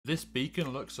This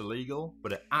beacon looks illegal,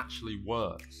 but it actually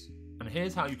works. And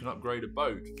here's how you can upgrade a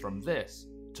boat from this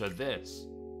to this.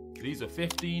 These are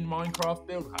 15 Minecraft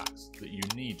build hacks that you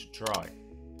need to try.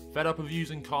 Fed up of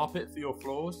using carpet for your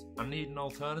floors and need an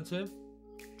alternative?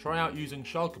 Try out using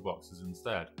shulker boxes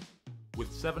instead.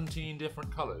 With 17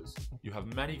 different colours, you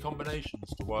have many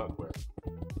combinations to work with.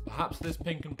 Perhaps this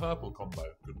pink and purple combo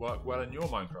could work well in your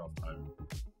Minecraft home.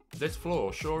 This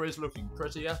floor sure is looking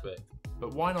pretty epic,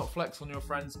 but why not flex on your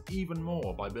friends even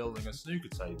more by building a snooker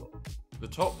table? The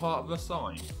top part of the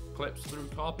sign clips through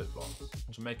carpet blocks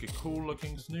to make a cool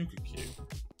looking snooker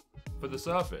cube. For the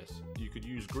surface, you could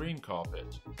use green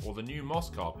carpet or the new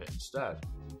moss carpet instead.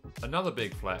 Another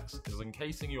big flex is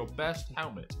encasing your best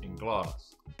helmet in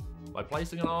glass. By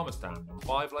placing an armor stand on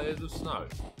 5 layers of snow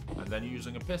and then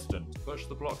using a piston to push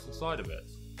the blocks inside of it,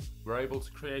 we're able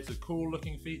to create a cool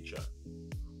looking feature.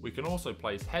 We can also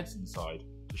place heads inside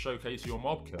to showcase your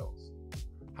mob kills.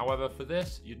 However, for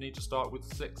this, you'd need to start with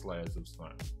 6 layers of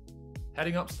snow.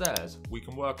 Heading upstairs, we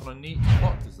can work on a neat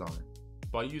clock design.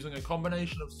 By using a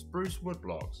combination of spruce wood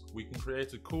blocks, we can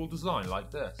create a cool design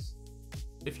like this.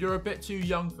 If you're a bit too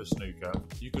young for snooker,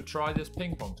 you could try this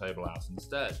ping pong table out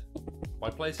instead. By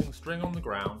placing string on the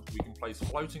ground, we can place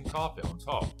floating carpet on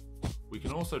top. We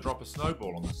can also drop a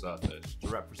snowball on the surface to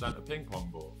represent a ping pong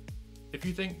ball. If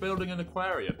you think building an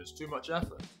aquarium is too much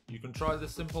effort, you can try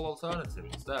this simple alternative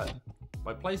instead.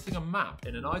 By placing a map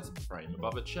in an item frame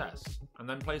above a chest, and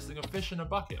then placing a fish in a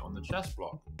bucket on the chest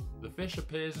block, the fish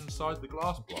appears inside the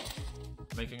glass block,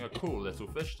 making a cool little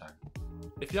fish tank.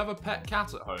 If you have a pet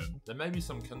cat at home, there may be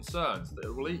some concerns that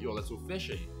it will eat your little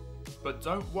fishy. But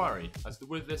don't worry, as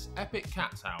with this epic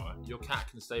cat tower, your cat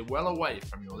can stay well away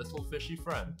from your little fishy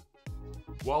friend.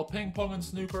 While ping pong and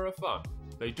snooker are fun,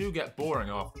 they do get boring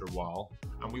after a while,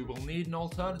 and we will need an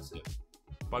alternative.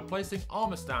 By placing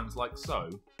armor stands like so,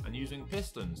 and using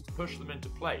pistons to push them into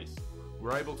place,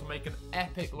 we're able to make an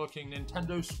epic looking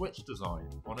Nintendo Switch design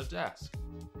on a desk.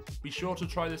 Be sure to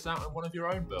try this out in one of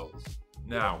your own builds.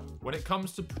 Now, when it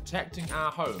comes to protecting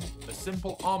our home, a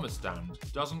simple armor stand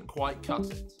doesn't quite cut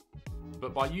it.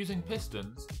 But by using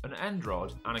pistons, an end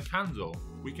rod and a candle,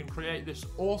 we can create this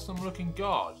awesome looking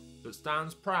guard that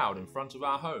stands proud in front of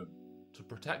our home to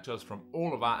protect us from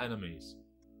all of our enemies.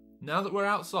 Now that we're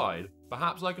outside,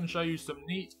 perhaps I can show you some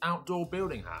neat outdoor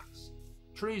building hacks.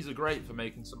 Trees are great for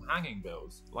making some hanging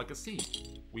builds, like a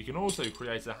seat. We can also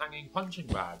create a hanging punching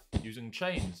bag using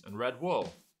chains and red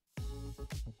wool.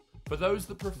 For those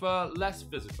that prefer less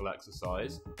physical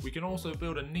exercise, we can also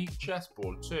build a neat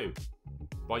chessboard too.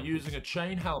 By using a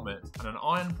chain helmet and an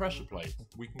iron pressure plate,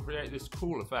 we can create this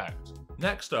cool effect.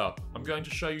 Next up, I'm going to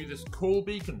show you this cool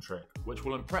beacon trick, which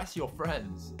will impress your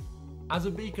friends. As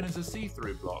a beacon is a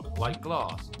see-through block, like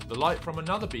glass, the light from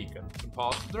another beacon can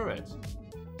pass through it.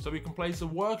 So we can place a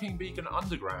working beacon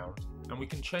underground, and we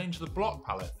can change the block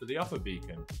palette for the upper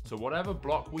beacon to whatever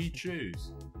block we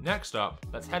choose. Next up,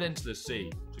 let's head into the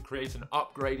sea to create an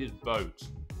upgraded boat.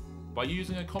 By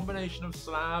using a combination of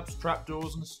slabs,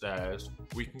 trapdoors and stairs,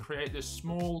 we can create this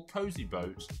small, cozy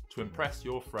boat to impress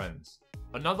your friends.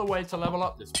 Another way to level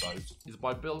up this boat is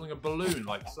by building a balloon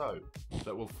like so,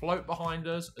 that will float behind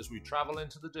us as we travel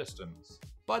into the distance.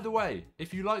 By the way,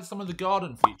 if you like some of the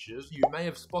garden features you may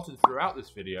have spotted throughout this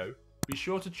video, be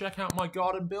sure to check out my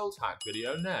garden build hack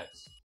video next.